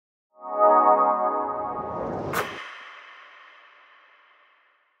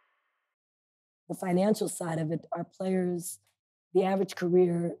the financial side of it, our players, the average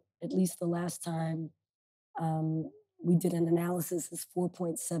career, at least the last time we did an analysis, is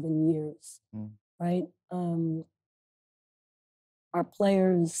 4.7 years, right? Our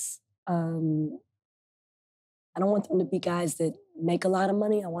players, I don't want them to be guys that make a lot of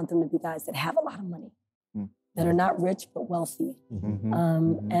money. I want them to be guys that have a lot of money, that are not rich but wealthy,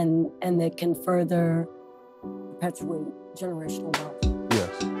 and that can further perpetuate generational wealth. Yes.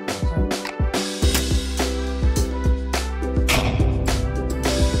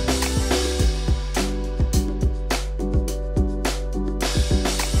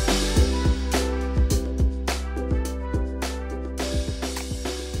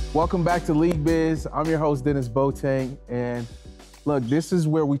 Welcome back to LeagueBiz. I'm your host, Dennis Boateng, and look, this is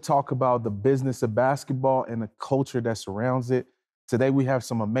where we talk about the business of basketball and the culture that surrounds it. Today, we have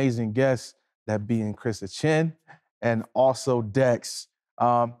some amazing guests, that being Chrysa Chin and also Dex.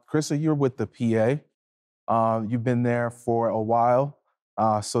 Chrysa, you're with the PA. You've been there for a while,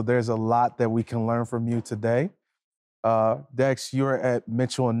 so there's a lot that we can learn from you today. Dex, you're at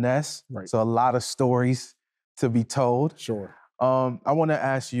Mitchell Ness, right. So a lot of stories to be told. Sure. I want to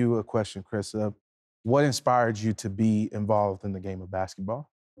ask you a question, Chrysa. What inspired you to be involved in the game of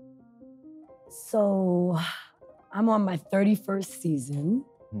basketball? So I'm on my 31st season,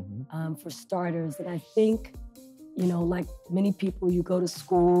 for starters. And I think, you know, like many people, you go to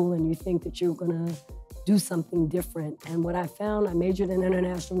school and you think that you're going to do something different. And what I found, I majored in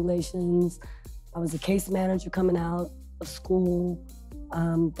international relations. I was a case manager coming out of school.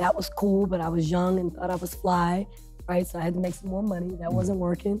 That was cool, but I was young and thought I was fly. Right, so I had to make some more money. That wasn't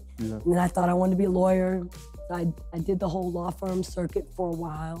working. Yeah. And then I thought I wanted to be a lawyer. So I did the whole law firm circuit for a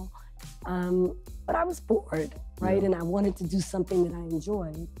while. But I was bored, right? Yeah. And I wanted to do something that I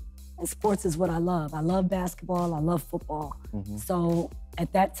enjoyed. And sports is what I love. I love basketball, I love football. So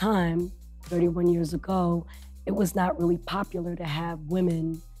at that time, 31 years ago, it was not really popular to have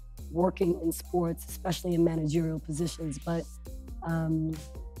women working in sports, especially in managerial positions. But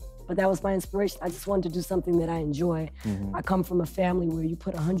that was my inspiration. I just wanted to do something that I enjoy. I come from a family where you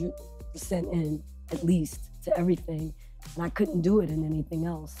put 100% in, at least, to everything. And I couldn't do it in anything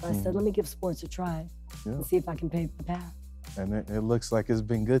else. So I said, let me give sports a try and see if I can pave the path. And it looks like it's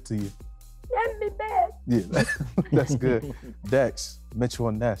been good to you. It hasn't been bad. Yeah, that's good. Dex, Mitchell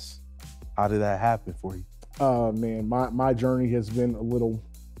Ness, how did that happen for you? Man, my journey has been a little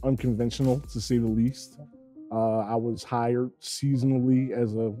unconventional, to say the least. I was hired seasonally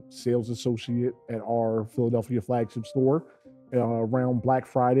as a sales associate at our Philadelphia flagship store around Black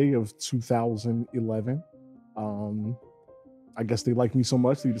Friday of 2011. I guess they liked me so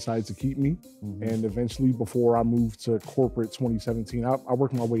much, they decided to keep me. And eventually, before I moved to corporate 2017, I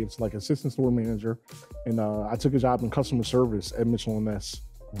worked my way up to like assistant store manager. And I took a job in customer service at Mitchell Ness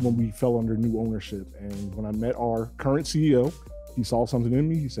when we fell under new ownership. And when I met our current CEO, he saw something in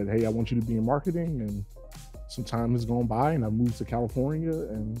me. He said, hey, I want you to be in marketing. And some time has gone by and I moved to California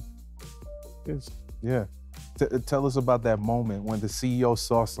and Yeah. Tell us about that moment when the CEO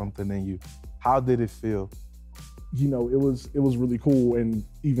saw something in you. How did it feel? You know, it was really cool, and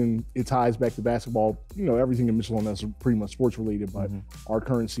even it ties back to basketball. You know, everything in Mitchell Ness is pretty much sports related, but our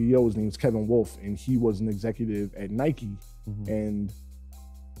current CEO, his name is Kevin Wolf, and he was an executive at Nike. And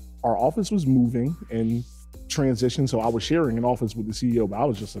our office was moving and transition, so I was sharing an office with the CEO, but I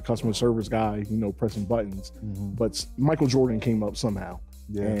was just a customer service guy, you know, pressing buttons. But Michael Jordan came up somehow,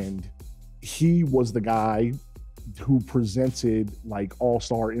 and he was the guy who presented like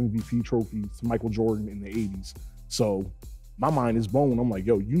all-star MVP trophies to Michael Jordan in the 80s. So my mind is blown. I'm like,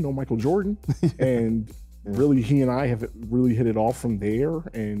 yo, you know Michael Jordan? And really, he and I have really hit it off from there.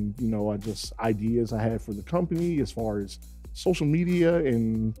 And, you know, ideas I had for the company as far as social media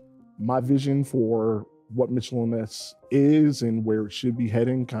and my vision for what Mitchell Ness is and where it should be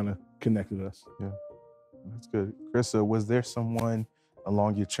heading kind of connected us. Yeah, that's good. Chrysa, was there someone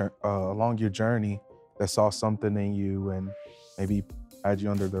along your journey that saw something in you and maybe had you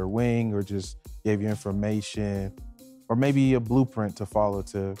under their wing or just gave you information or maybe a blueprint to follow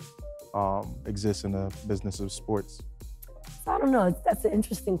to exist in the business of sports? I don't know. That's an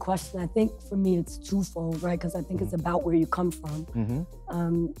interesting question. I think for me it's twofold, right? Because I think it's about where you come from.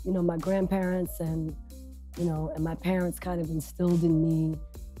 You know, my grandparents and my parents kind of instilled in me,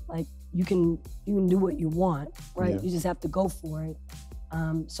 like, you can do what you want, right? You just have to go for it.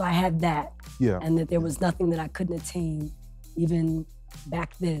 So I had that, and that there was nothing that I couldn't attain, even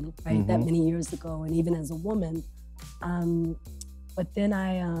back then, right? That many years ago, and even as a woman. But then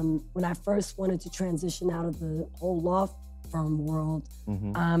when I first wanted to transition out of the whole law firm world,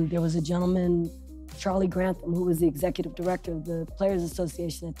 there was a gentleman, Charlie Grantham, who was the executive director of the Players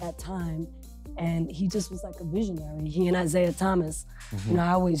Association at that time. And he just was like a visionary. He and Isaiah Thomas, you know, I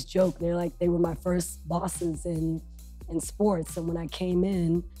always joke, they were my first bosses in sports. And when I came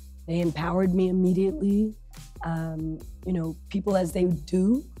in, they empowered me immediately. You know, people as they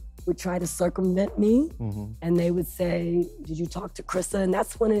do would try to circumvent me, and they would say, did you talk to Chrysa? And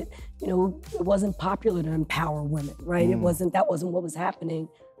that's when it, you know, it wasn't popular to empower women, right? That wasn't what was happening,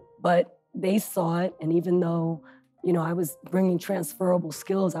 but they saw it. And even though, you know, I was bringing transferable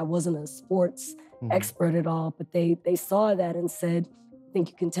skills, I wasn't a sports expert at all, but they saw that and said, I think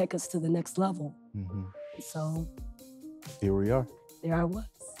you can take us to the next level. So here we are. There I was.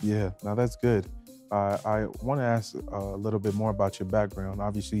 Yeah, now that's good. I want to ask a little bit more about your background.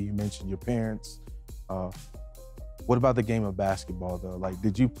 Obviously, you mentioned your parents. What about the game of basketball, though? Like,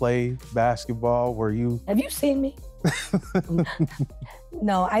 did you play basketball? Were you? Have you seen me?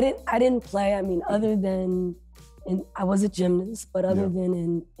 No, I didn't play. I mean, other than, I was a gymnast, but other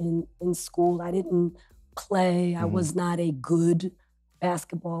than in school, I didn't play. I was not a good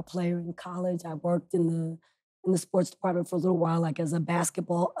basketball player in college. I worked in the sports department for a little while, like as a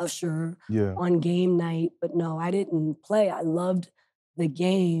basketball usher on game night. But no, I didn't play. I loved the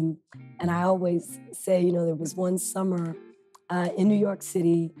game. And I always say, you know, there was one summer in New York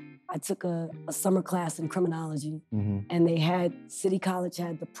City, I took a summer class in criminology, and City College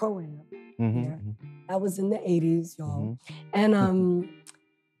had the Pro-Am there. That was in the 80s, y'all.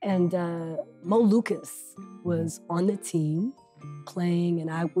 And Mo Lucas was on the team playing, and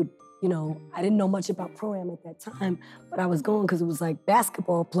I would, you know, I didn't know much about Pro-Am at that time, but I was going because it was like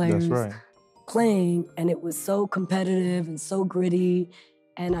basketball players playing, and it was so competitive and so gritty.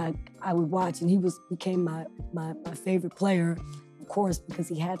 And I would watch, and he became my favorite player, of course, because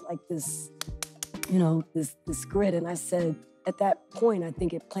he had like this, you know, this grit. And I said, at that point, I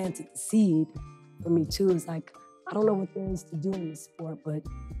think it planted the seed for me too. It's like, I don't know what there is to do in this sport, but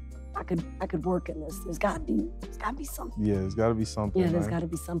I could work in this. There's gotta be something. Yeah, there's gotta be something. Yeah, there's gotta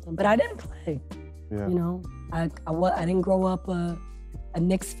be something. But I didn't play. Yeah. You know, I didn't grow up a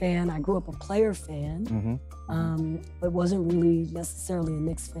Knicks fan. I grew up a player fan, but wasn't really necessarily a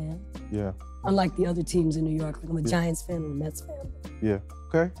Knicks fan. Yeah. Unlike the other teams in New York, like I'm a Giants fan and a Mets fan. Yeah.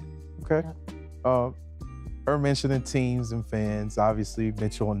 Okay. Yeah. Her mentioning teams and fans. Obviously,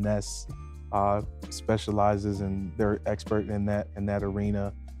 Mitchell Ness specializes and they're expert in that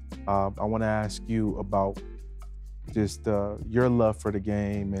arena. I want to ask you about just your love for the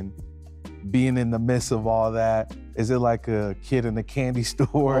game and being in the midst of all that. Is it like a kid in a candy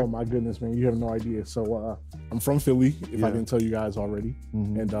store? Oh my goodness, man, you have no idea. So I'm from Philly, if I didn't tell you guys already.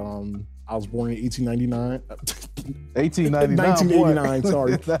 And I was born in 1899. 1989,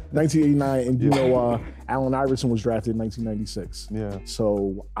 sorry. 1989, and you know, Allen Iverson was drafted in 1996. Yeah.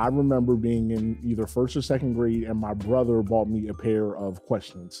 So I remember being in either first or second grade, and my brother bought me a pair of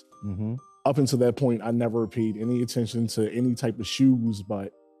Questions. Up until that point, I never paid any attention to any type of shoes,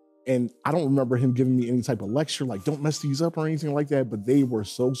 and I don't remember him giving me any type of lecture, like don't mess these up or anything like that, but they were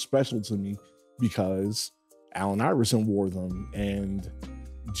so special to me because Allen Iverson wore them. And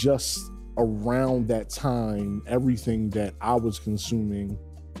just around that time, everything that I was consuming,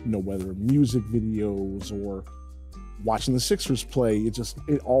 you know, whether music videos or watching the Sixers play,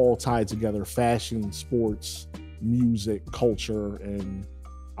 it all tied together: fashion, sports, music, culture, and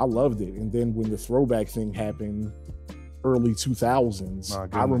I loved it. And then when the throwback thing happened, early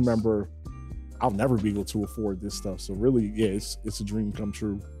 2000s, I remember I'll never be able to afford this stuff. So really, yeah, it's a dream come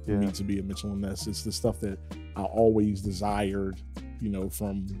true for me to be a Mitchell Ness. It's the stuff that I always desired, you know,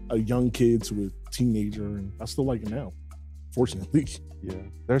 from a young kid to a teenager, and I still like it now, fortunately. Yeah,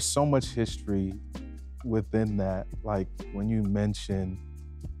 there's so much history within that. Like when you mention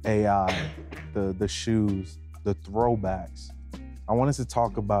AI, the shoes, the throwbacks, I wanted to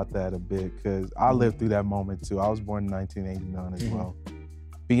talk about that a bit because I lived through that moment too. I was born in 1989 as well.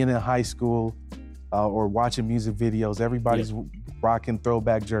 Being in high school or watching music videos, everybody's rocking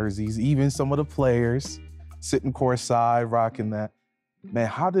throwback jerseys, even some of the players sitting courtside rocking that. Man,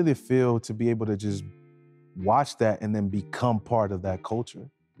 how did it feel to be able to just watch that and then become part of that culture?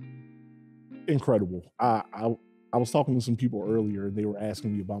 Incredible. I was talking to some people earlier, and they were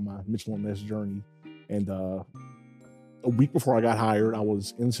asking me about my Mitchell Ness journey. And a week before I got hired, I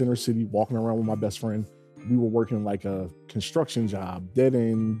was in Center City walking around with my best friend. We were working like a construction job, dead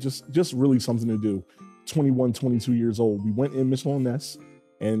end, just really something to do. 21, 22 years old. We went in Mitchell Ness,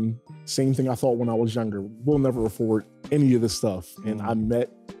 and same thing I thought when I was younger. We'll never afford any of this stuff. And I met,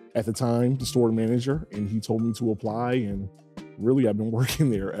 at the time, the store manager, and he told me to apply, and really I've been working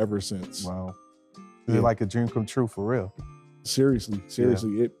there ever since. Wow. Is it like a dream come true for real? Seriously.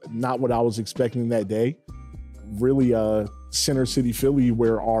 Not what I was expecting that day. really Center City, Philly,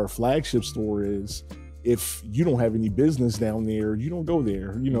 where our flagship store is, if you don't have any business down there, you don't go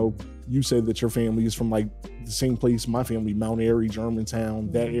there. You know, you said that your family is from like the same place, my family, Mount Airy,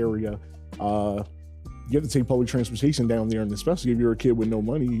 Germantown, that area. You have to take public transportation down there, and especially if you're a kid with no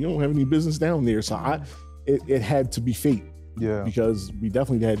money, you don't have any business down there. So it had to be fate. Yeah. Because we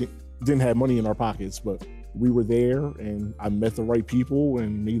definitely didn't have money in our pockets, but we were there, and I met the right people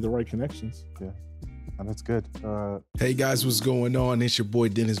and made the right connections. Yeah. That's good. Hey guys, what's going on? It's your boy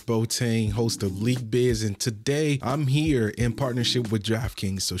Denis Picks, host of LeagueBiz, and today I'm here in partnership with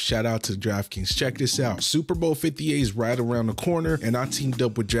DraftKings. So shout out to DraftKings. Check this out. Super Bowl 58 is right around the corner, and I teamed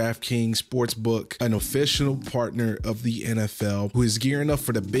up with DraftKings Sportsbook, an official partner of the NFL, who is gearing up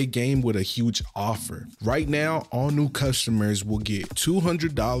for the big game with a huge offer. Right now, all new customers will get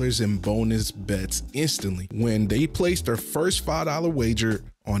 $200 in bonus bets instantly when they place their first $5 wager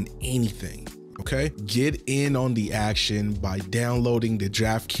on anything. Okay, get in on the action by downloading the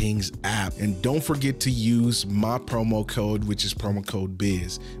DraftKings app, and don't forget to use my promo code, which is promo code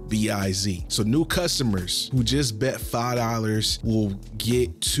BIZ, B-I-Z. So new customers who just bet $5 will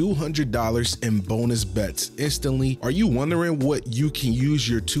get $200 in bonus bets instantly. Are you wondering what you can use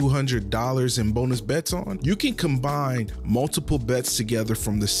your $200 in bonus bets on? You can combine multiple bets together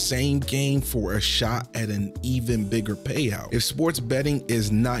from the same game for a shot at an even bigger payout. If sports betting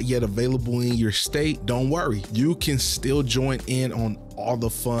is not yet available in your state, don't worry. You can still join in on all the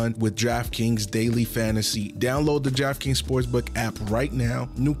fun with DraftKings Daily Fantasy. Download the DraftKings Sportsbook app right now.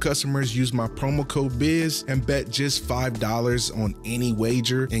 New customers use my promo code BIZ and bet just $5 on any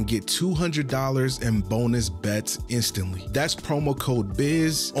wager and get $200 in bonus bets instantly. That's promo code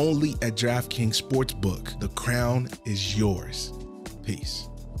BIZ only at DraftKings Sportsbook. The crown is yours. Peace.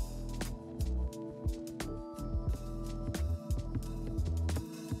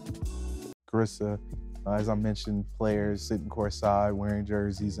 Chrysa, as I mentioned, players sitting courtside, wearing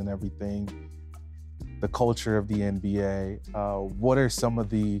jerseys and everything, the culture of the NBA. What are some of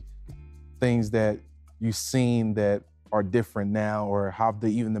the things that you've seen that are different now, or how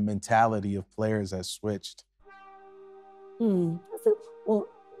even the mentality of players has switched? Well,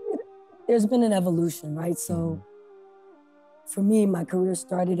 there's been an evolution, right? So for me, my career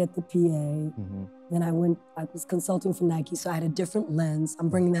started at the PA. Then I was consulting for Nike, so I had a different lens. I'm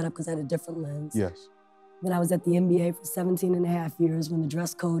bringing that up because I had a different lens. Yes. Then I was at the NBA for 17 and a half years when the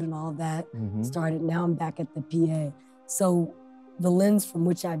dress code and all of that started. Now I'm back at the PA. So the lens from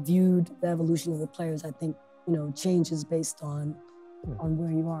which I viewed the evolution of the players, I think, changes based on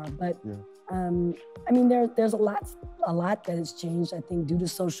where you are. But I mean, there's a lot that has changed, I think, due to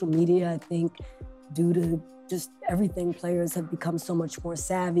social media. I think due to just everything, players have become so much more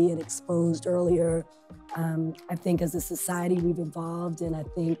savvy and exposed earlier. I think as a society, we've evolved, and I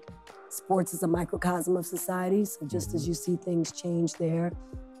think sports is a microcosm of society. So just as you see things change there,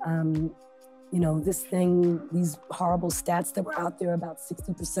 these horrible stats that were out there about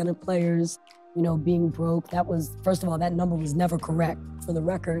 60% of players, being broke, that was, first of all, that number was never correct, for the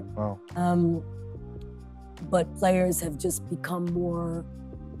record. Wow. But players have just become more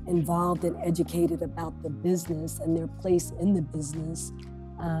involved and educated about the business and their place in the business,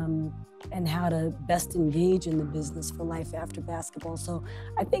 and how to best engage in the business for life after basketball. So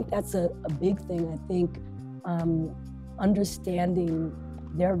I think that's a big thing. I think understanding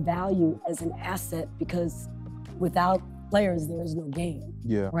their value as an asset, because without players, there is no game,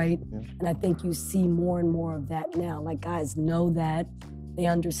 right? Yeah. And I think you see more and more of that now. Like, guys know that, they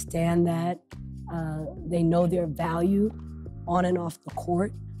understand that, they know their value on and off the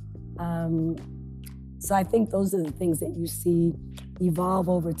court. So I think those are the things that you see evolve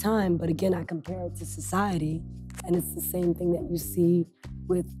over time. But again, I compare it to society, and it's the same thing that you see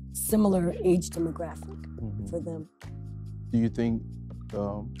with similar age demographic for them. Do you think,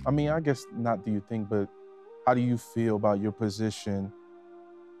 I guess not do you think, but how do you feel about your position?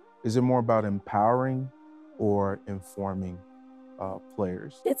 Is it more about empowering or informing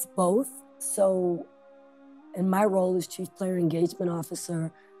players? It's both. So in my role as Chief Player Engagement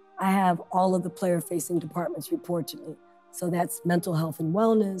Officer, I have all of the player-facing departments report to me. So that's mental health and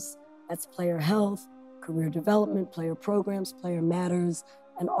wellness, that's player health, career development, player programs, player matters,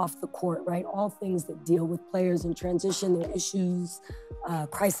 and off the court, right? All things that deal with players in transition, their issues,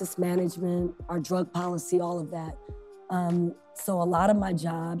 crisis management, our drug policy, all of that. So a lot of my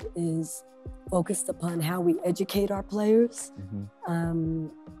job is focused upon how we educate our players, and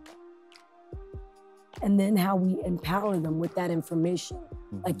then how we empower them with that information.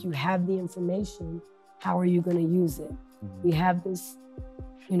 Like, you have the information, how are you gonna use it? We have this,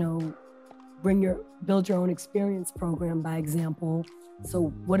 build your own experience program, by example,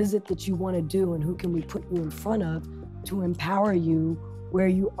 So what is it that you want to do, and who can we put you in front of to empower you where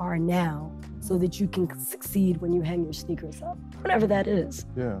you are now so that you can succeed when you hang your sneakers up, whatever that is,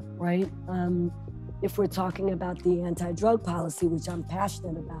 right? If we're talking about the anti-drug policy, which I'm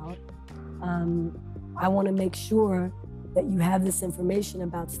passionate about, I want to make sure that you have this information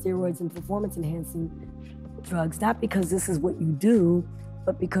about steroids and performance-enhancing drugs, not because this is what you do,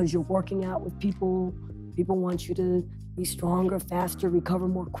 but because you're working out with people. People want you to be stronger, faster, recover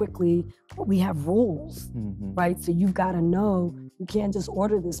more quickly. But we have rules, right? So you've got to know you can't just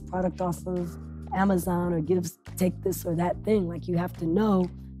order this product off of Amazon or take this or that thing. Like, you have to know,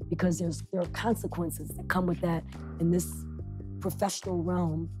 because there are consequences that come with that in this professional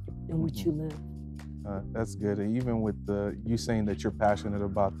realm in which you live. That's good. And even with you saying that you're passionate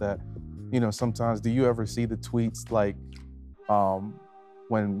about that, sometimes do you ever see the tweets like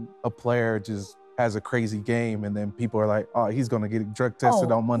when a player just has a crazy game and then people are like, oh, he's going to get drug tested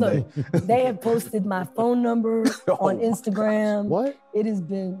on Monday? Look, they have posted my phone number on Instagram. What? It has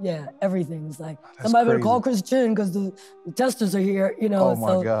been, everything. It's like, somebody better call Chrysa Chin because the testers are here, Oh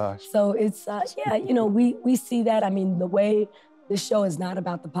my gosh. So it's, we see that. I mean, the way this show is not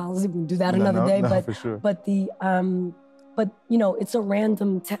about the policy, we can do that another day, but for sure. But it's a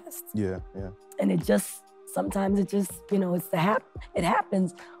random test. Yeah. And sometimes it just, it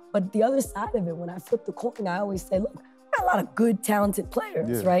happens. But the other side of it, when I flip the coin, I always say, look, I got a lot of good, talented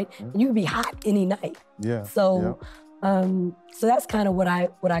players, right? And you can be hot any night. Yeah. So that's kind of what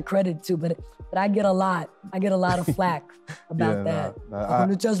I credit to. But I get a lot of flack about that.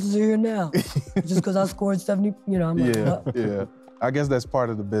 The testers are here now. Just because I scored 70, I'm like, yeah. I guess that's part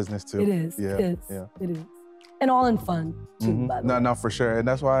of the business too. It is. Yeah. It is. And all in fun too, by the way. No, for sure. And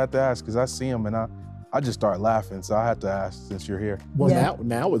that's why I had to ask, because I see them and I just start laughing. So I had to ask since you're here. Well,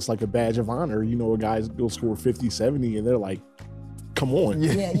 now it's like a badge of honor. A guy's go score 50, 70, and they're like, come on.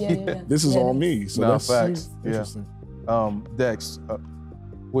 Yeah. This is all me. So that's facts. Interesting. Dex,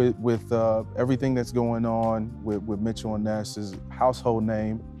 with everything that's going on with Mitchell and Ness, is household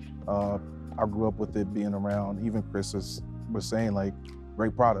name. I grew up with it being around. Even Chris was saying, like,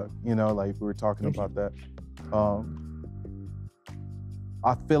 great product, like we were talking about that.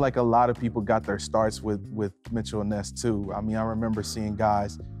 I feel like a lot of people got their starts with Mitchell Ness too. I mean, I remember seeing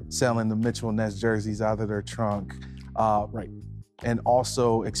guys selling the Mitchell Ness jerseys out of their trunk, and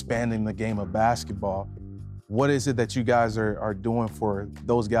also expanding the game of basketball. What is it that you guys are doing for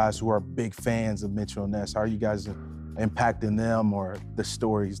those guys who are big fans of Mitchell Ness? How are you guys impacting them or the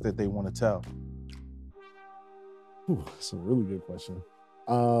stories that they want to tell? That's a really good question.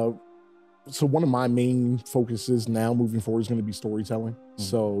 So one of my main focuses now moving forward is going to be storytelling.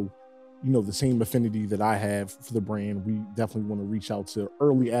 So, the same affinity that I have for the brand, we definitely want to reach out to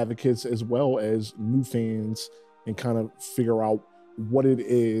early advocates as well as new fans and kind of figure out what it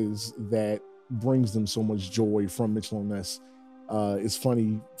is that brings them so much joy from Mitchell Ness. It's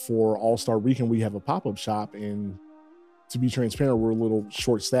funny, for All-Star Weekend, we have a pop-up shop, and to be transparent, we're a little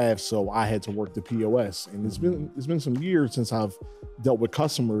short-staffed, so I had to work the POS. And it's been some years since I've dealt with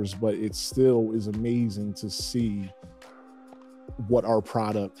customers, but it still is amazing to see what our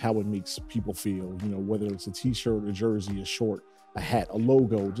product, how it makes people feel. Whether it's a T-shirt, a jersey, a short, a hat, a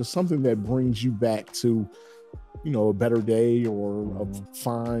logo, just something that brings you back to, a better day or a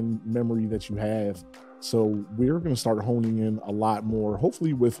fond memory that you have. So we're going to start honing in a lot more,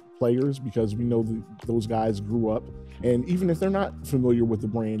 hopefully with players, because we know that those guys grew up. And even if they're not familiar with the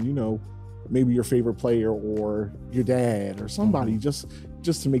brand, maybe your favorite player or your dad or somebody, just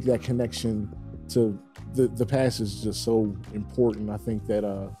to make that connection to the past is just so important. I think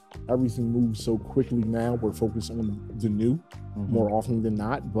that everything moves so quickly now. We're focused on the new more often than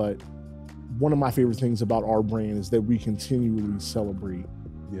not. But one of my favorite things about our brand is that we continually celebrate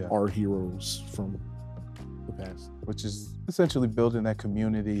our heroes from the past. Which is essentially building that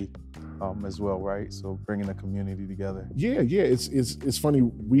community as well, right? So bringing the community together. Yeah. It's funny.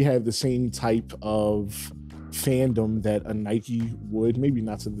 We have the same type of fandom that a Nike would, maybe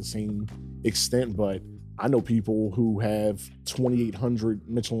not to the same extent, but I know people who have 2,800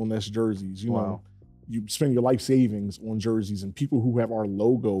 Mitchell Ness jerseys. You spend your life savings on jerseys, and people who have our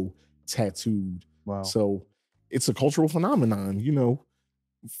logo tattooed. Wow. So it's a cultural phenomenon,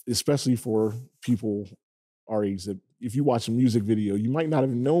 especially for people our age, that if you watch a music video, you might not have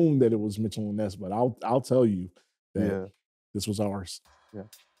known that it was Mitchell Ness, but I'll tell you that this was ours. Yeah,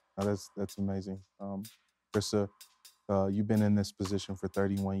 that's amazing. Chrysa, you've been in this position for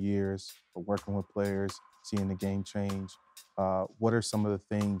 31 years, working with players, seeing the game change. What are some of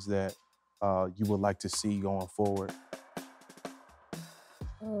the things that you would like to see going forward?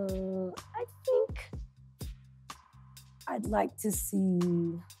 I'd like to see,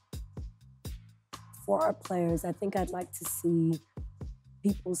 for our players, I think I'd like to see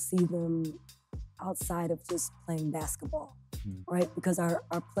people see them outside of just playing basketball, right? Because our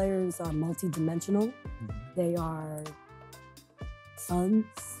players are multidimensional. They are sons,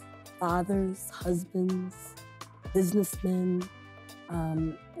 fathers, husbands, businessmen,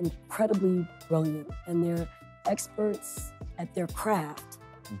 incredibly brilliant, and they're experts at their craft.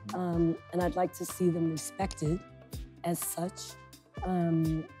 And I'd like to see them respected as such.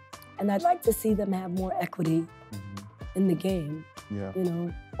 And I'd like to see them have more equity in the game, you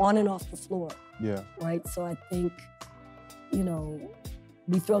know, on and off the floor. Right? So I think, you know,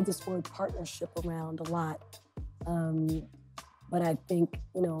 we throw this word partnership around a lot. But I think,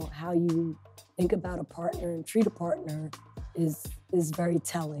 you know, how you think about a partner and treat a partner is very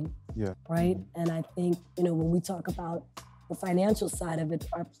telling, right? And I think, you know, when we talk about the financial side of it,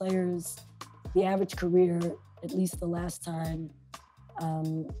 our players, the average career, at least the last time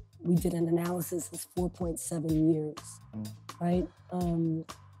we did an analysis, is 4.7 years, right?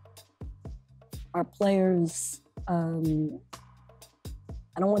 Our players, I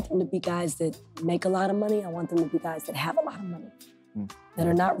don't want them to be guys that make a lot of money. I want them to be guys that have a lot of money, that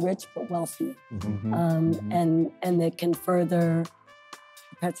are not rich but wealthy, and that can further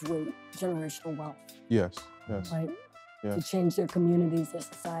perpetuate generational wealth. Right? To change their communities, their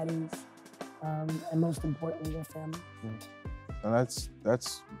societies, and most importantly, their families. And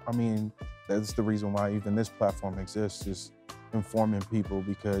that's I mean, that's the reason why even this platform exists, is informing people,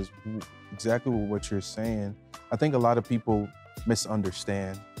 because exactly what you're saying, I think a lot of people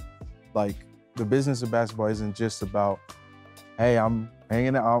misunderstand. Like, the business of basketball isn't just about, hey, I'm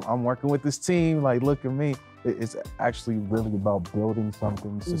hanging out, I'm working with this team, like, look at me. It's actually really about building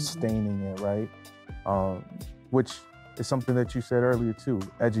something, sustaining it, right? Which is something that you said earlier too,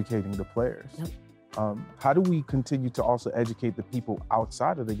 educating the players. How do we continue to also educate the people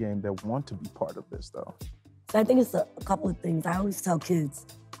outside of the game that want to be part of this, though? So I think it's a couple of things. I always tell kids,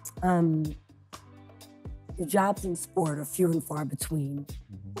 the jobs in sport are few and far between,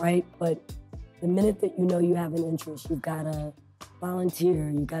 right? But the minute that you know you have an interest, you've got to volunteer,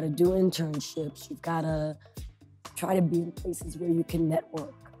 you've got to do internships, you've got to try to be in places where you can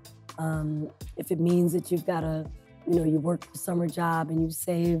network. If it means that you've got to, you know, you work a summer job and you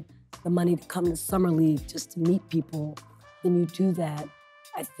save the money to come to summer league just to meet people, then you do that.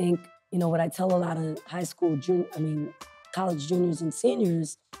 I think, you know, what I tell a lot of college juniors and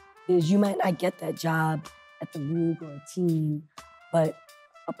seniors is, you might not get that job at the league or a team, but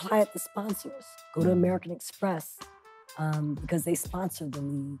apply at the sponsors. Go to American Express because they sponsor the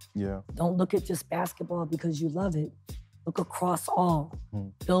league. Don't look at just basketball because you love it. Look across all.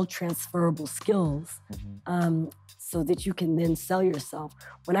 Build transferable skills so that you can then sell yourself.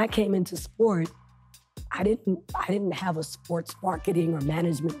 When I came into sport, I didn't have a sports marketing or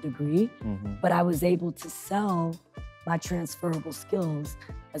management degree, but I was able to sell my transferable skills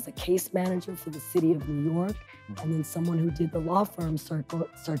as a case manager for the city of New York, and then someone who did the law firm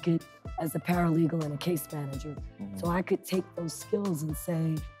circuit as a paralegal and a case manager. So I could take those skills and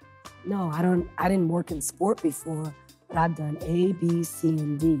say, no, I didn't work in sport before, but I've done A, B, C,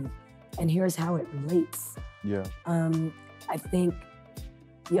 and D, and here's how it relates. I think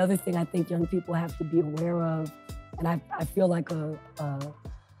the other thing I think young people have to be aware of, and I feel like a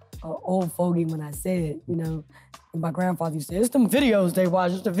old fogey when I say it, you know, and my grandfather used to say, it's them videos they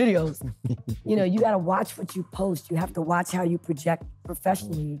watch, it's the videos. You know, you gotta watch what you post. You have to watch how you project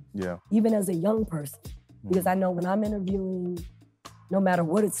professionally, even as a young person. Because I know when I'm interviewing, no matter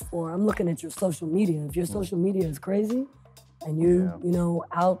what it's for, I'm looking at your social media. If your social media is crazy and you know,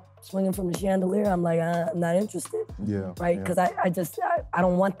 out swinging from the chandelier, I'm like, I'm not interested, right? Because I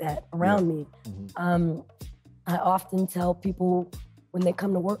don't want that around me. I often tell people when they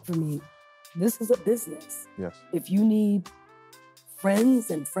come to work for me, this is a business. If you need friends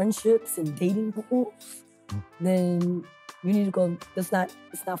and friendships and dating pools, then you need to go, it's not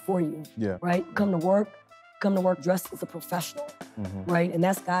for you, right? Come to work dressed as a professional, right? And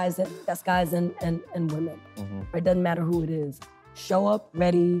that's guys and women, right? It doesn't matter who it is. Show up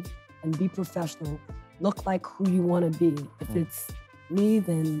ready and be professional. Look like who you want to be. If it's me,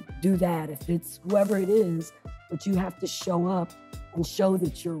 then do that. If it's whoever it is, but you have to show up and show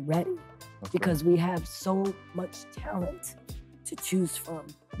that you're ready, because we have so much talent to choose from.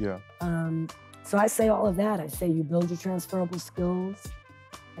 So I say all of that. I say you build your transferable skills.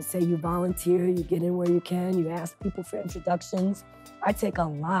 I say you volunteer, you get in where you can, you ask people for introductions. I take a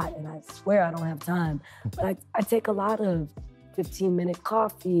lot, and I swear I don't have time, but I take a lot of 15-minute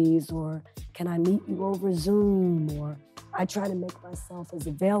coffees, or can I meet you over Zoom? Or I try to make myself as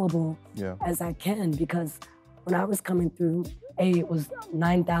available as I can, because when I was coming through, it was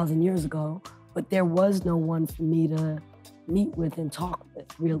 9,000 years ago, but there was no one for me to meet with and talk with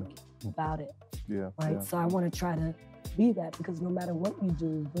really about it. Yeah. Right. Yeah. So I want to try to be that, because no matter what you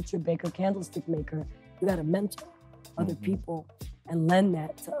do, what's your baker, candlestick maker, you got to mentor other people and lend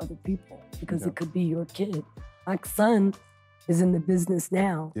that to other people, because it could be your kid. My son is in the business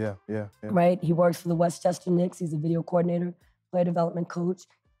now. Yeah. Right. He works for the Westchester Knicks. He's a video coordinator, player development coach.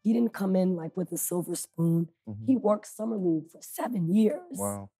 He didn't come in like with a silver spoon. He worked summer league for 7 years.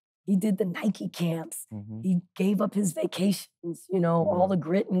 Wow. He did the Nike camps. He gave up his vacations, you know, all the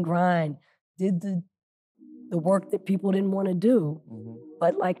grit and grind, did the work that people didn't want to do.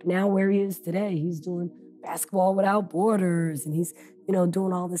 But like now where he is today, he's doing basketball without borders, and he's, you know,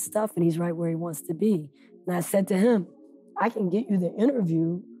 doing all this stuff, and he's right where he wants to be. And I said to him, I can get you the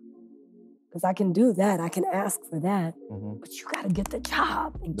interview, because I can do that. I can ask for that, but you got to get the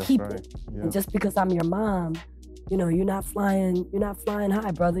job and keep it. Yeah. And just because I'm your mom, you know, you're not flying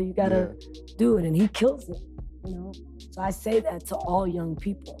high, brother. You got to do it. And he kills it, you know? So I say that to all young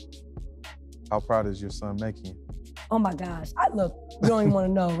people. How proud is your son making you? Oh my gosh. Look, you don't even want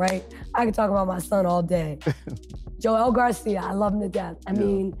to know, right? I can talk about my son all day. Joel Garcia, I love him to death. I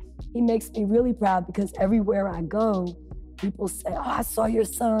mean, he makes me really proud, because everywhere I go, people say, oh, I saw your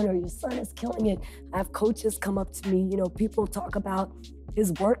son, or your son is killing it. I have coaches come up to me, you know, people talk about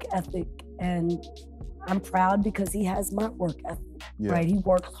his work ethic, and I'm proud because he has my work ethic, right? He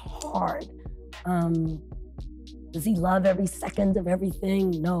works hard. Does he love every second of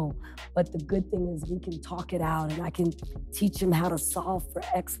everything? No. But the good thing is we can talk it out, and I can teach him how to solve for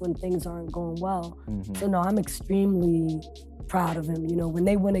X when things aren't going well. So no, I'm extremely proud of him. You know, when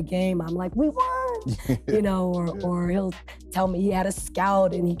they win a game, I'm like, we won, you know, or he'll tell me he had a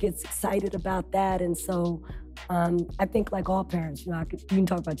scout and he gets excited about that. And so I think like all parents, you know, you can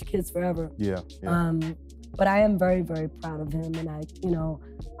talk about your kids forever. But I am very, very proud of him. And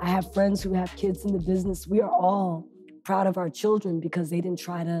I have friends who have kids in the business. We are all proud of our children because they didn't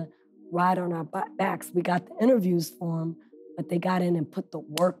try to ride on our backs. We got the interviews for them, but they got in and put the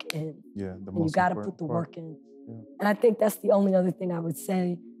work in. And you got to put the work in. And I think that's the only other thing I would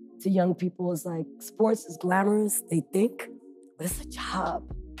say to young people is like, sports is glamorous, they think, but it's a job.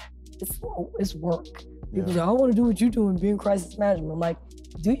 It's work. People say, I want to do what you do and be in crisis management. I'm like,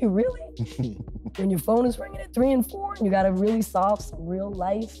 do you really? When your phone is ringing at 3 and 4 and you got to really solve some real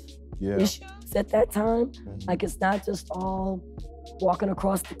life issues at that time. Like, it's not just all walking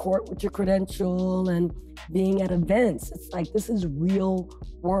across the court with your credential and being at events. It's like, this is real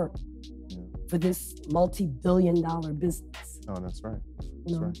work for this multi-billion-dollar business. Oh, that's right.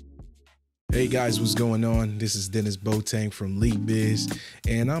 That's right. Hey guys, what's going on? This is Denis Picks from LeagueBiz,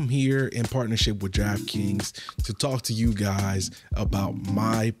 and I'm here in partnership with DraftKings to talk to you guys about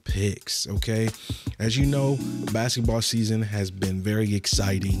my picks, okay? As you know, basketball season has been very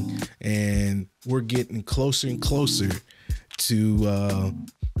exciting, and we're getting closer and closer to,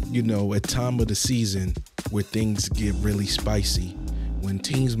 a time of the season where things get really spicy. When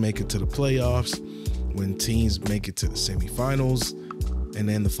teams make it to the playoffs, when teams make it to the semifinals, and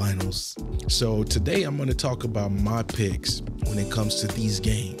then the finals. So today I'm going to talk about my picks when it comes to these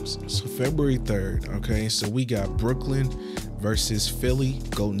games. So February 3rd, okay? So we got Brooklyn versus Philly,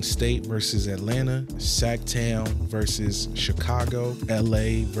 Golden State versus Atlanta, Sacktown versus Chicago,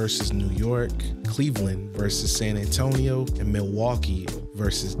 LA versus New York, Cleveland versus San Antonio, and Milwaukee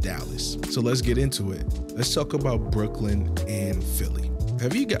versus Dallas. So let's get into it. Let's talk about Brooklyn and Philly.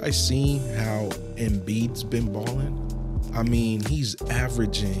 Have you guys seen how Embiid's been balling? I mean, he's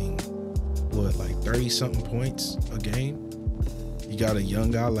averaging, like 30-something points a game? You got a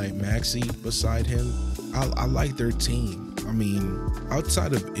young guy like Maxey beside him. I like their team. I mean,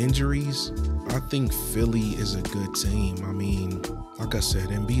 outside of injuries, I think Philly is a good team. I mean, like I said,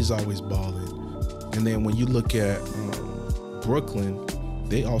 Embiid's always balling. And then when you look at Brooklyn,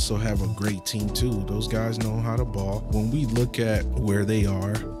 they also have a great team too. Those guys know how to ball. When we look at where they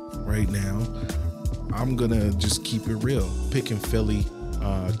are right now, I'm gonna just keep it real. Picking Philly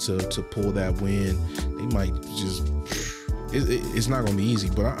to pull that win. They might just, it's not gonna be easy,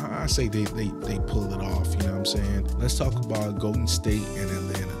 but I say they pull it off, you know what I'm saying? Let's talk about Golden State and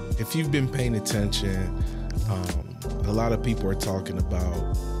Atlanta. If you've been paying attention, a lot of people are talking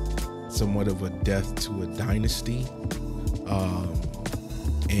about somewhat of a death to a dynasty,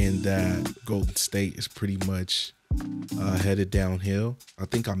 and that Golden State is pretty much headed downhill. I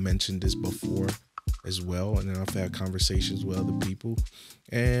think I mentioned this before as well, and then I've had conversations with other people,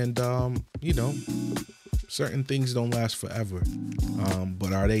 and certain things don't last forever.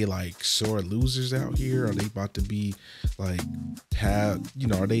 But are they like sore losers out here? Are they about to be like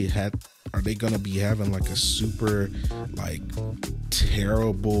are they gonna be having like a super like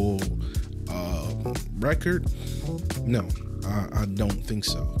terrible record? No, I don't think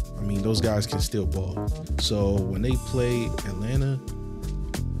so. I mean, those guys can still ball. So when they play Atlanta,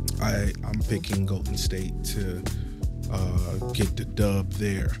 I'm picking Golden State to get the dub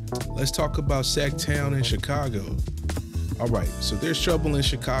there. Let's talk about Sacktown in Chicago. All right, so there's trouble in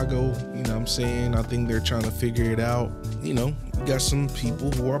Chicago. You know what I'm saying? I think they're trying to figure it out. You know, you got some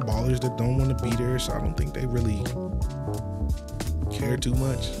people who are ballers that don't want to be there, so I don't think they really care too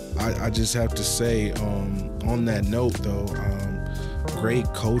much. I just have to say, on that note though, great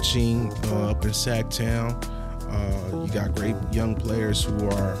coaching up in Sacktown. You got great young players who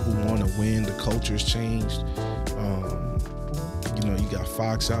want to win. The culture's changed. You know, you got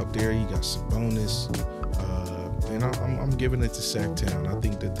Fox out there, you got Sabonis, and I'm giving it to Sacktown. I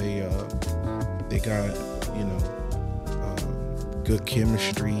think that they got, you know, good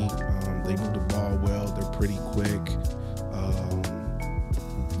chemistry. They move the ball well. They're pretty quick.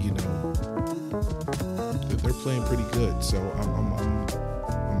 You know, they're playing pretty good. So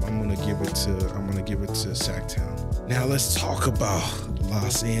I'm gonna give it to Sacktown. Now let's talk about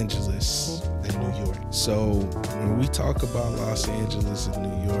Los Angeles and New York. So when we talk about Los Angeles and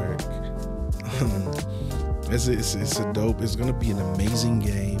New York, it's gonna be an amazing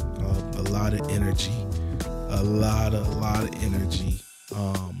game. A lot of energy, a lot of energy,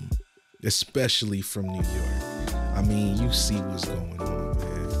 especially from New York. I mean, you see what's going on,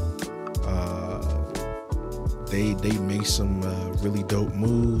 man. They made some really dope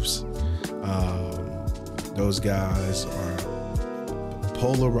moves. Those guys are a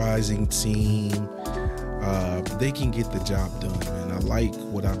polarizing team. They can get the job done, man. I like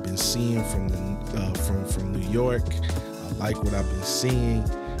what I've been seeing from New York. I like what I've been seeing.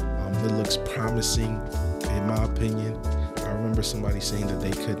 It looks promising, in my opinion. I remember somebody saying that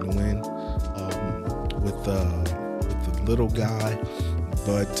they couldn't win with the little guy,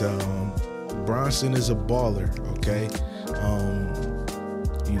 but Bronson is a baller. Okay,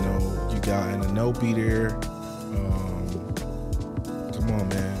 you know, you got Anunoby there. Come on,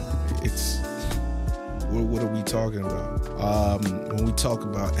 man. What are we talking about? When we talk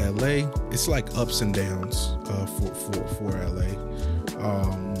about LA, it's like ups and downs for LA.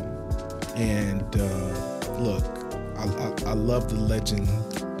 Look, I love the legend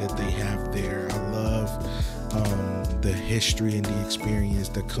that they have there. I love the history and the experience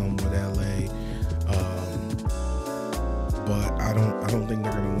that come with LA. But I don't think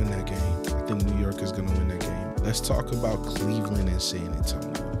they're gonna win that game. I think New York is gonna win that game. Let's talk about Cleveland and San Antonio.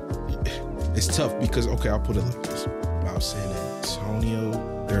 It's tough because, okay, I'll put it like this. About San Antonio,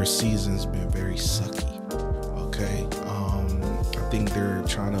 their season's been very sucky, okay? I think they're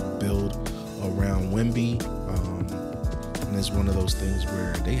trying to build around Wemby, and it's one of those things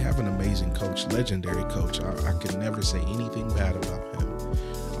where they have an amazing coach, legendary coach. I could never say anything bad about him,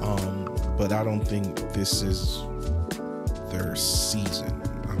 but I don't think this is their season.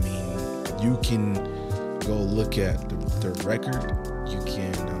 I mean, you can go look at the record. You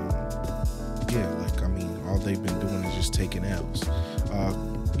can, all they've been doing is just taking L's.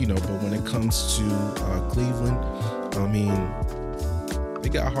 You know, but when it comes to Cleveland, I mean, they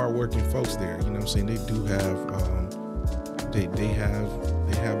got hardworking folks there. You know what I'm saying? They do have, they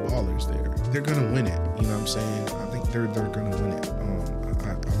have ballers there. They're gonna win it. You know what I'm saying? I think they're gonna win it.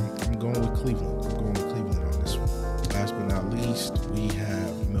 I'm going with Cleveland. I'm going with Cleveland on this one. Last but not least, we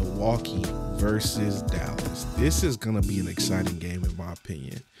have Milwaukee versus Dallas. This is gonna be an exciting game, in my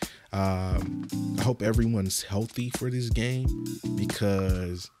opinion. I hope everyone's healthy for this game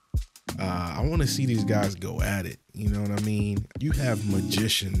because I want to see these guys go at it. You know what I mean? You have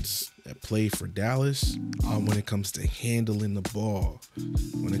magicians that play for Dallas when it comes to handling the ball,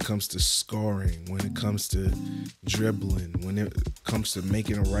 when it comes to scoring, when it comes to dribbling, when it comes to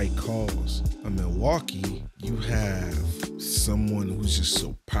making the right calls. In Milwaukee, you have someone who's just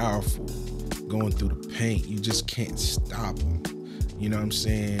so powerful going through the paint. You just can't stop him. You know what I'm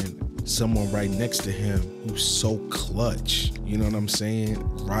saying? Someone right next to him who's so clutch. You know what I'm saying?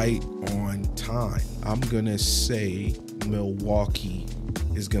 Right on time. I'm going to say Milwaukee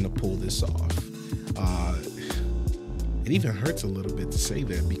is going to pull this off. It even hurts a little bit to say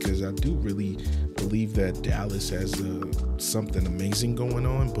that because I do really believe that Dallas has something amazing going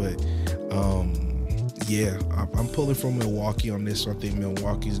on. But, yeah, I'm pulling from Milwaukee on this. So I think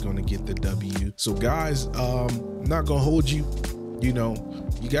Milwaukee's going to get the W. So, guys, I'm not going to hold you. you know,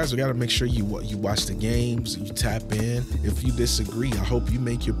 you guys got to make sure you watch the games, you tap in. If you disagree, I hope you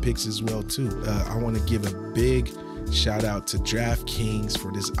make your picks as well too. I want to give a big shout out to DraftKings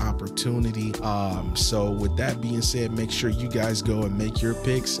for this opportunity. So with that being said, make sure you guys go and make your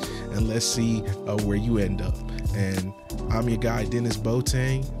picks, and let's see where you end up. And I'm your guy, Denis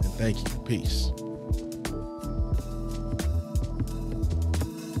Boateng, and thank you. Peace.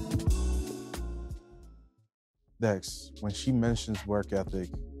 Dex, when she mentions work ethic,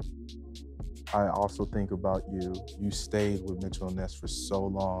 I also think about you. You stayed with Mitchell Ness for so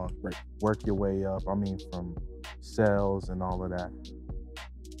long, right? Work your way up. I mean, from sales and all of that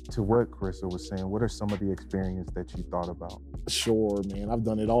to what Chrysa was saying. What are some of the experience that you thought about? Sure, man. I've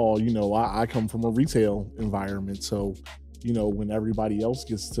done it all. You know, I come from a retail environment. So, you know, when everybody else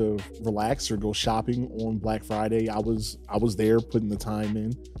gets to relax or go shopping on Black Friday, I was there putting the time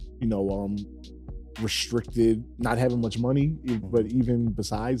in, you know, restricted, not having much money, but even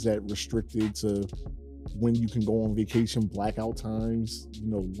besides that, restricted to when you can go on vacation, blackout times, you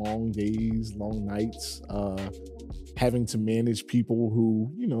know, long days, long nights, having to manage people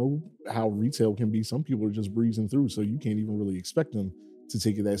who, you know, how retail can be. Some people are just breezing through, so you can't even really expect them to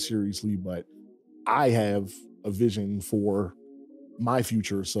take it that seriously. But I have a vision for my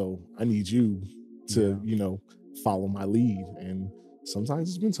future, so I need you to, you know, follow my lead. And sometimes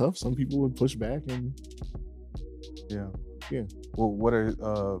it's been tough. Some people would push back, and yeah. Well, what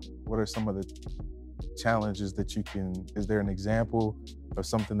are some of the challenges that you can? Is there an example of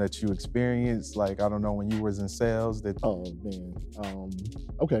something that you experienced? Like, I don't know, when you was in sales that. Oh man.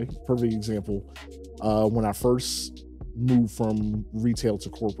 Okay, perfect example. When I first moved from retail to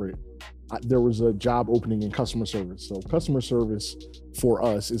corporate, there was a job opening in customer service. So customer service for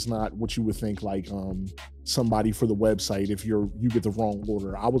us is not what you would think, like somebody for the website if you get the wrong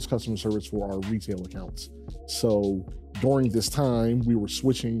order. I was customer service for our retail accounts. So during this time, we were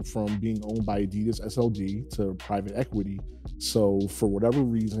switching from being owned by Adidas SLG to private equity. So for whatever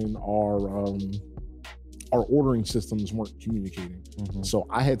reason, our ordering systems weren't communicating. Mm-hmm. So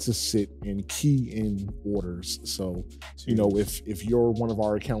I had to sit and key in orders. So, you know, if you're one of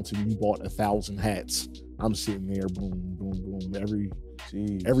our accounts and you bought 1,000 hats, I'm sitting there, boom, boom, boom,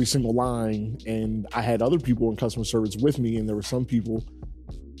 every single line. And I had other people in customer service with me, and there were some people,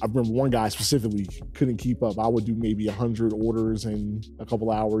 I remember one guy specifically couldn't keep up. I would do maybe 100 orders in a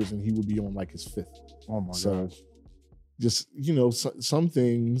couple hours, and he would be on like his 5th. Oh my gosh. Just, you know, some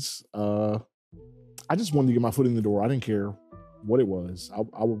things, I just wanted to get my foot in the door. I didn't care what it was.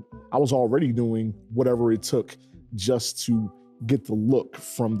 I was already doing whatever it took just to get the look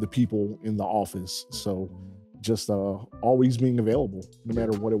from the people in the office. So just always being available, no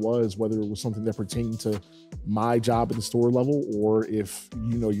matter what it was, whether it was something that pertained to my job at the store level, or if,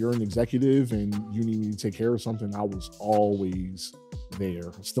 you know, you're an executive and you need me to take care of something, I was always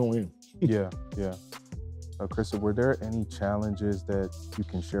there. Still am. Yeah. Chrysa, were there any challenges that you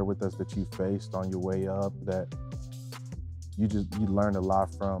can share with us that you faced on your way up that you learned a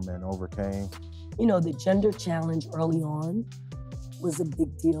lot from and overcame? You know, the gender challenge early on was a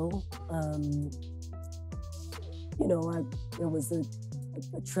big deal. You know, there was a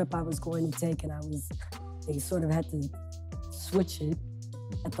trip I was going to take, and they sort of had to switch it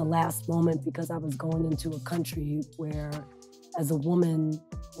at the last moment because I was going into a country where, as a woman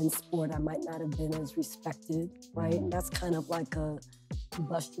in sport, I might not have been as respected, right? And that's kind of like you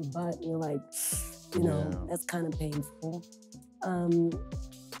bust your butt and you're like, you know, that's kind of painful.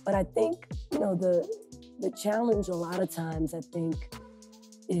 But I think, you know, the challenge a lot of times, I think,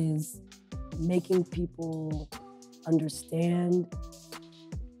 is making people understand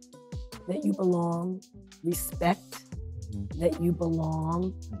that you belong, respect that you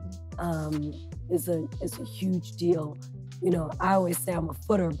belong, is a huge deal. You know, I always say I'm a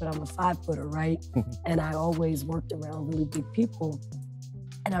footer, but I'm a 5-footer, right? And I always worked around really big people.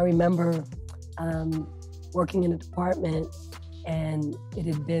 And I remember working in a department, and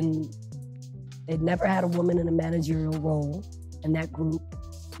they'd never had a woman in a managerial role, and that group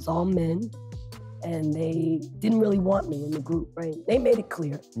was all men, and they didn't really want me in the group, right? They made it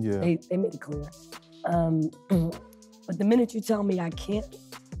clear. Yeah. They made it clear. But the minute you tell me I can't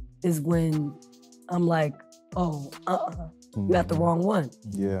is when I'm like, oh, you got the wrong one.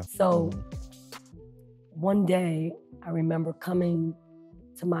 Yeah. So one day I remember coming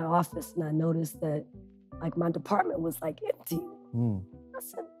to my office, and I noticed that like my department was like empty. I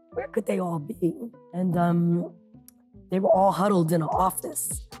said, where could they all be? And they were all huddled in an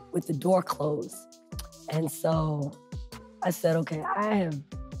office with the door closed. And so I said, okay, I have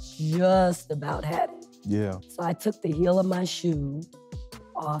just about had it. Yeah. So I took the heel of my shoe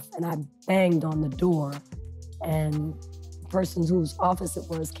off and I banged on the door. And person whose office it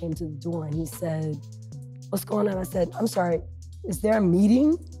was came to the door and he said, "What's going on?" I said, "I'm sorry, is there a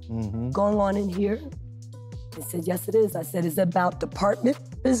meeting going on in here?" They said, "Yes, it is." I said, "Is it about department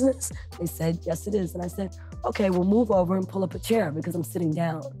business?" They said, "Yes, it is." And I said, "Okay, we'll move over and pull up a chair because I'm sitting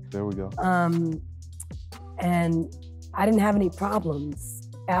down." There we go. And I didn't have any problems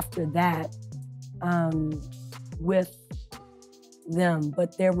after that with them,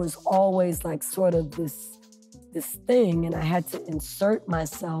 but there was always like sort of this thing, and I had to insert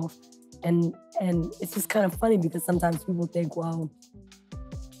myself, and it's just kind of funny because sometimes people think, well,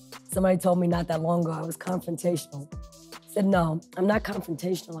 somebody told me not that long ago I was confrontational. I said, no, I'm not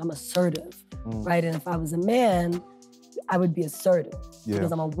confrontational, I'm assertive, right? And if I was a man, I would be assertive.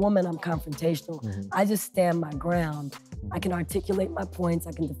 Because I'm a woman, I'm confrontational. I just stand my ground. I can articulate my points,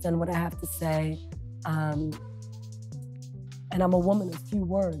 I can defend what I have to say. And I'm a woman of few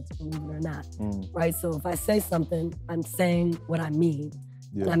words, believe it or not, right? So if I say something, I'm saying what I mean,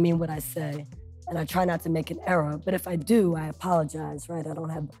 and I mean what I say, and I try not to make an error, but if I do, I apologize, right? I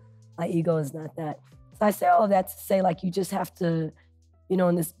don't have, my ego is not that. So I say all of that to say, like, you just have to, you know,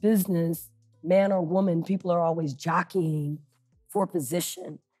 in this business, man or woman, people are always jockeying for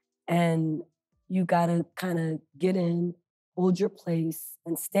position, and you gotta kind of get in, hold your place,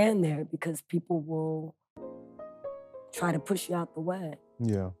 and stand there because people will try to push you out the way. And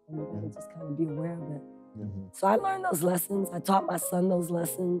you gotta just kind of be aware of it. So I learned those lessons. I taught my son those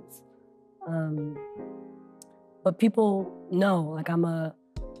lessons. But people know, like I'm an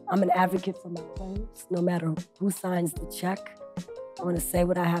advocate for my players. No matter who signs the check, I'm gonna say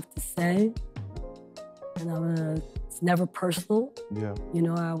what I have to say. And it's never personal. You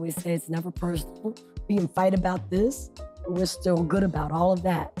know, I always say it's never personal. We can fight about this, but we're still good about all of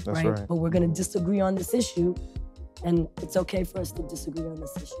that, right? But we're gonna disagree on this issue, and it's okay for us to disagree on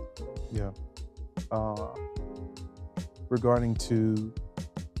this issue. Regarding to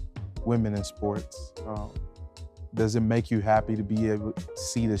women in sports, does it make you happy to be able to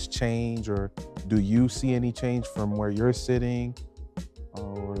see this change, or do you see any change from where you're sitting?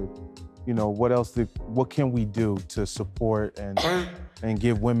 Or, you know, what can we do to support and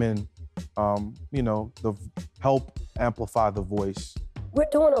give women, you know, the help amplify the voice? We're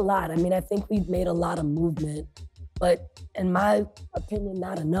doing a lot. I mean, I think we've made a lot of movement, but in my opinion,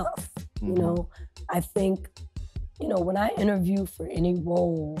 not enough. You know, I think, you know, when I interview for any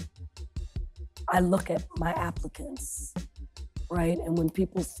role, I look at my applicants, right? And when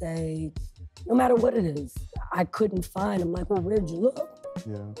people say, no matter what it is, I couldn't find, I'm like, well, where'd you look?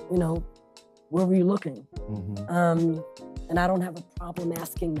 You know, where were you looking? And I don't have a problem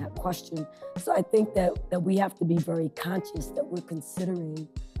asking that question. So I think that we have to be very conscious that we're considering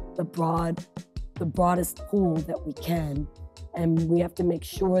the broadest pool that we can. And we have to make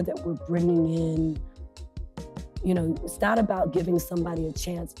sure that we're bringing in, you know, it's not about giving somebody a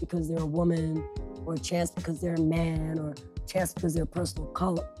chance because they're a woman, or a chance because they're a man, or a chance because they're a person of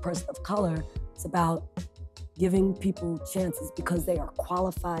color. It's about giving people chances because they are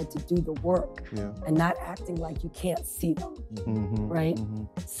qualified to do the work and not acting like you can't see them, right?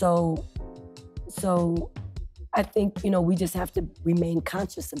 So I think, you know, we just have to remain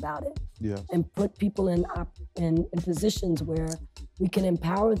conscious about it and put people in positions where we can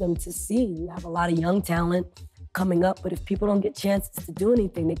empower them to see. We have a lot of young talent coming up, but if people don't get chances to do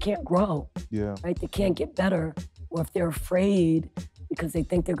anything, they can't grow, right? They can't get better, or if they're afraid because they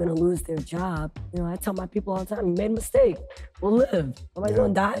think they're gonna lose their job. You know, I tell my people all the time, you made a mistake, we'll live. Nobody's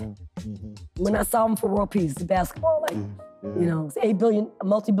gonna die. When I saw them for world peace, the basketball, like, you know, it's a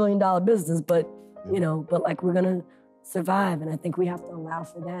multi-billion-dollar business, but, you know, but like we're gonna survive, and I think we have to allow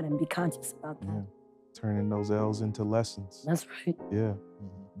for that and be conscious about that. Turning those L's into lessons. That's right.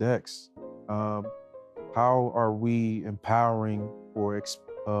 Dex, how are we empowering or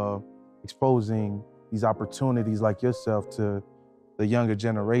exposing these opportunities like yourself to the younger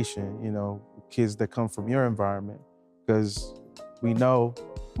generation, you know, kids that come from your environment? Because we know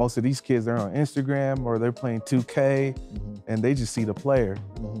most of these kids are on Instagram or they're playing 2K and they just see the player.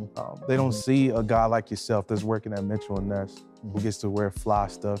 They don't see a guy like yourself that's working at Mitchell Ness who gets to wear fly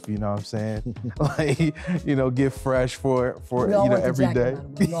stuff, you know what I'm saying? Like, you know, get fresh for you know, every day.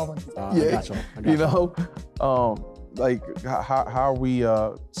 You know, like how are we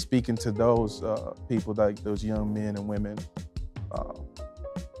speaking to those people, like those young men and women?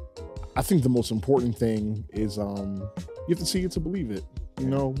 I think the most important thing is you have to see it to believe it. You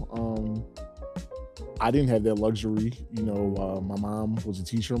know, I didn't have that luxury. You know, my mom was a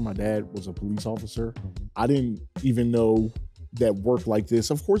teacher, my dad was a police officer. I didn't even know that work like this.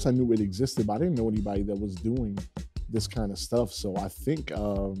 Of course, I knew it existed, but I didn't know anybody that was doing this kind of stuff. So I think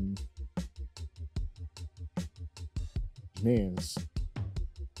man,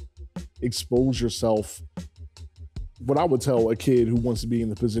 expose yourself. What I would tell a kid who wants to be in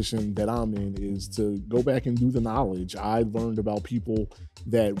the position that I'm in is to go back and do the knowledge. I learned about people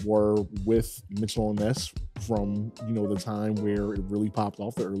that were with Mitchell Ness from, the time where it really popped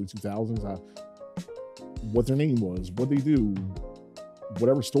off, the early 2000s. What their name was, what they do,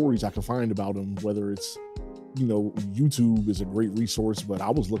 whatever stories I could find about them, whether it's, YouTube is a great resource, but I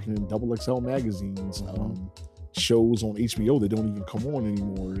was looking in XXL magazines, shows on HBO that don't even come on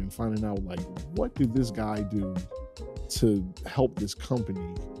anymore, and finding out, like, what did this guy do to help this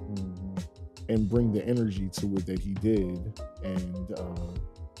company and bring the energy to it that he did. And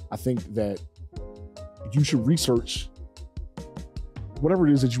I think that you should research whatever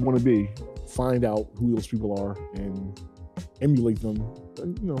it is that you want to be, find out who those people are and emulate them,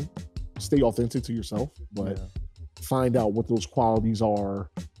 stay authentic to yourself, but find out what those qualities are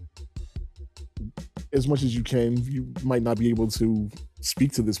as much as you can. You might not be able to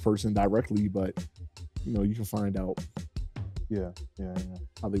speak to this person directly, but you can find out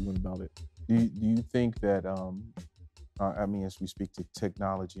how they went about it. Do you think that, as we speak to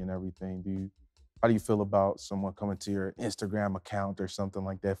technology and everything, how do you feel about someone coming to your Instagram account or something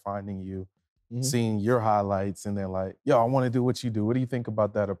like that, finding you, seeing your highlights, and they're like, yo, I want to do what you do? What do you think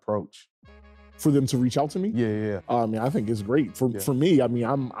about that approach? For them to reach out to me? Yeah. I think it's great. For me,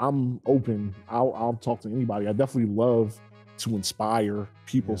 I'm open. I'll talk to anybody. I definitely love to inspire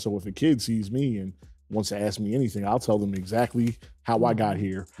people. So if a kid sees me and wants to ask me anything, I'll tell them exactly how I got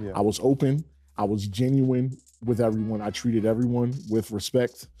here. Yeah. I was open. I was genuine with everyone. I treated everyone with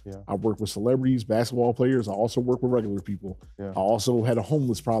respect. Yeah. I worked with celebrities, basketball players. I also worked with regular people. Yeah. I also had a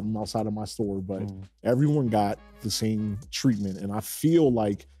homeless problem outside of my store, but everyone got the same treatment. And I feel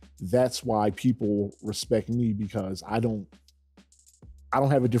like that's why people respect me, because I don't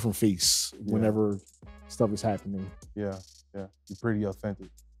have a different face whenever stuff is happening. Yeah. You're pretty authentic.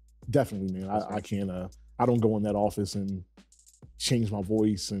 Definitely, man. I can't. I don't go in that office and change my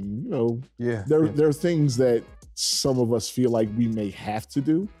voice, and there are things that some of us feel like we may have to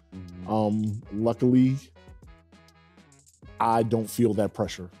do. Luckily, I don't feel that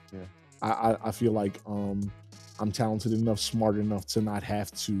pressure. I feel like I'm talented enough, smart enough to not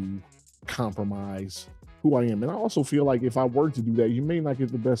have to compromise who I am, and I also feel like if I were to do that, you may not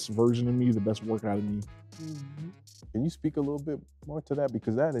get the best version of me, the best work out of me. Can you speak a little bit more to that?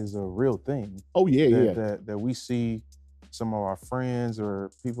 Because that is a real thing. Oh, that we see some of our friends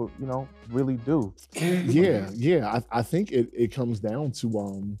or people, really do. I think it comes down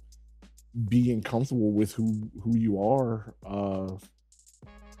to being comfortable with who you are,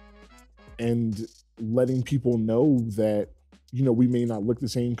 and letting people know that, we may not look the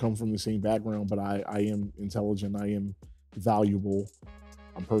same, come from the same background, but I am intelligent, I am valuable,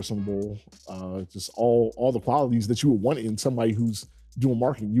 I'm personable, just all the qualities that you would want in somebody who's doing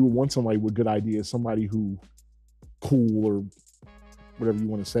marketing. You would want somebody with good ideas, somebody who cool, or whatever you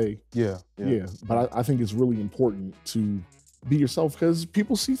want to say. Yeah. But I think it's really important to be yourself, because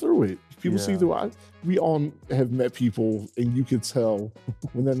people see through it. People see through. We all have met people, and you could tell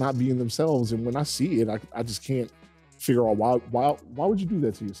when they're not being themselves. And when I see it, I just can't figure out why would you do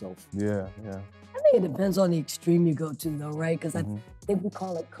that to yourself? Yeah. I think it depends on the extreme you go to, though, right? Because I think we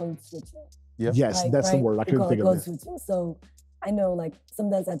call it code switching. Yep. Yes, that's the word. I couldn't think of it. Switching. So I know, like,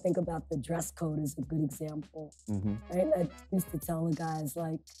 sometimes I think about the dress code as a good example, right? I used to tell the guys,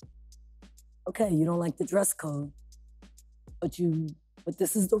 like, okay, you don't like the dress code, but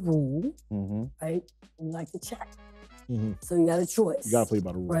this is the rule, right? You like to check. So you got a choice. You got to play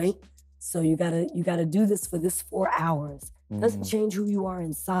by the rules. Right? So you gotta do this for this 4 hours. Doesn't change who you are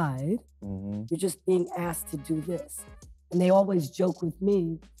inside. You're just being asked to do this. And they always joke with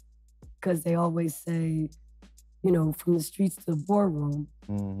me, because they always say, from the streets to the boardroom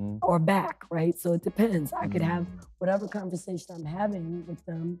or back, right? So it depends. I could have whatever conversation I'm having with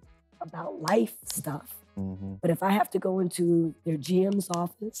them about life stuff. But if I have to go into their GM's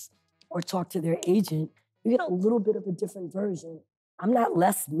office or talk to their agent, you get a little bit of a different version. I'm not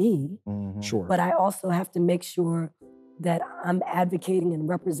less me, sure, but I also have to make sure that I'm advocating and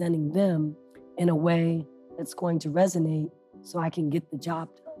representing them in a way that's going to resonate so I can get the job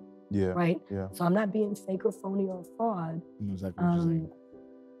done. Yeah. Right? Yeah. So I'm not being fake or phony or fraud. Exactly what you're saying.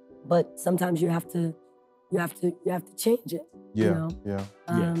 But sometimes you have to change it. Yeah.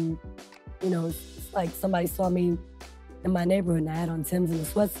 It's like somebody saw me in my neighborhood, and I had on Timbs and a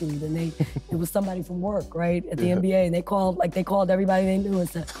sweatsuit, and it was somebody from work, right, at the NBA, and they called everybody they knew and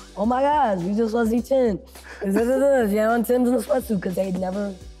said, "Oh my gosh, we just saw Crysa Chin. You're on Timbs and a sweatsuit," because they'd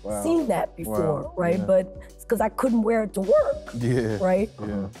never seen that before, right? Yeah. But it's because I couldn't wear it to work, right?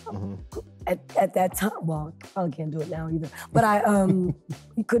 Yeah. At that time, well, I probably can't do it now either. But I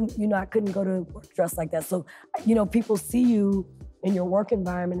couldn't go to work dressed like that. So, people see you in your work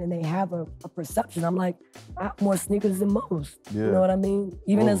environment and they have a perception. I'm like, I have more sneakers than most. Yeah. You know what I mean?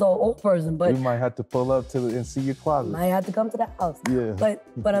 Even as an old person, but you might have to pull up and see your closet. I have to come to the house. Yeah.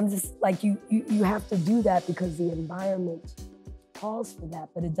 But I'm just like, you have to do that because the environment calls for that,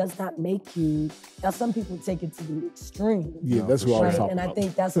 but it does not make you. Now, some people take it to the extreme. Yeah, that's what I was talking about. And I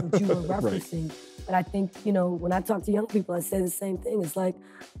think that's what you were referencing. Right. But I think, when I talk to young people, I say the same thing. It's like,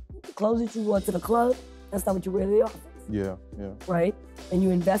 the clothes that you wore to the club, that's not what you wear to the office. Yeah. Right? And you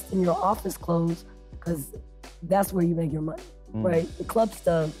invest in your office clothes because that's where you make your money, right? The club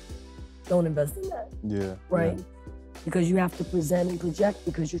stuff, don't invest in that. Yeah. Right? Yeah. Because you have to present and project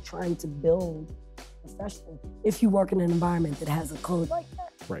because you're trying to build professionally. If you work in an environment that has a code like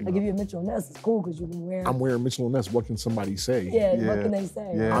that. Right. Like if you're Mitchell Ness, it's cool because you can wear. I'm wearing Mitchell Ness. What can somebody say? Yeah. What can they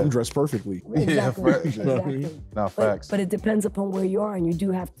say? Yeah. I'm dressed perfectly. Exactly. Exactly. No, facts. But it depends upon where you are, and you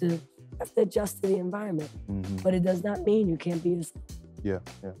do have to adjust to the environment. But it does not mean you can't be yourself. Yeah.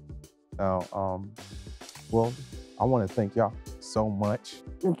 Now, well, I want to thank y'all so much.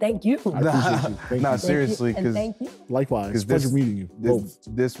 And thank you. I appreciate you. Thank you. Seriously, because thank you. Likewise, it's a pleasure meeting you.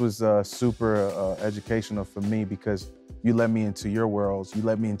 This was super educational for me because you let me into your worlds, you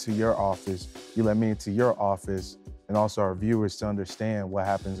let me into your office, you let me into your office, and also our viewers to understand what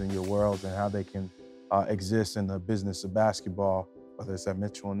happens in your worlds and how they can exist in the business of basketball, whether it's at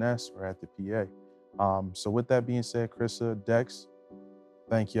Mitchell Ness or at the PA. So with that being said, Chrysa, Dex,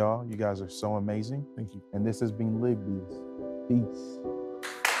 thank y'all. You guys are so amazing. Thank you. And this has been LeagueBiz. Peace.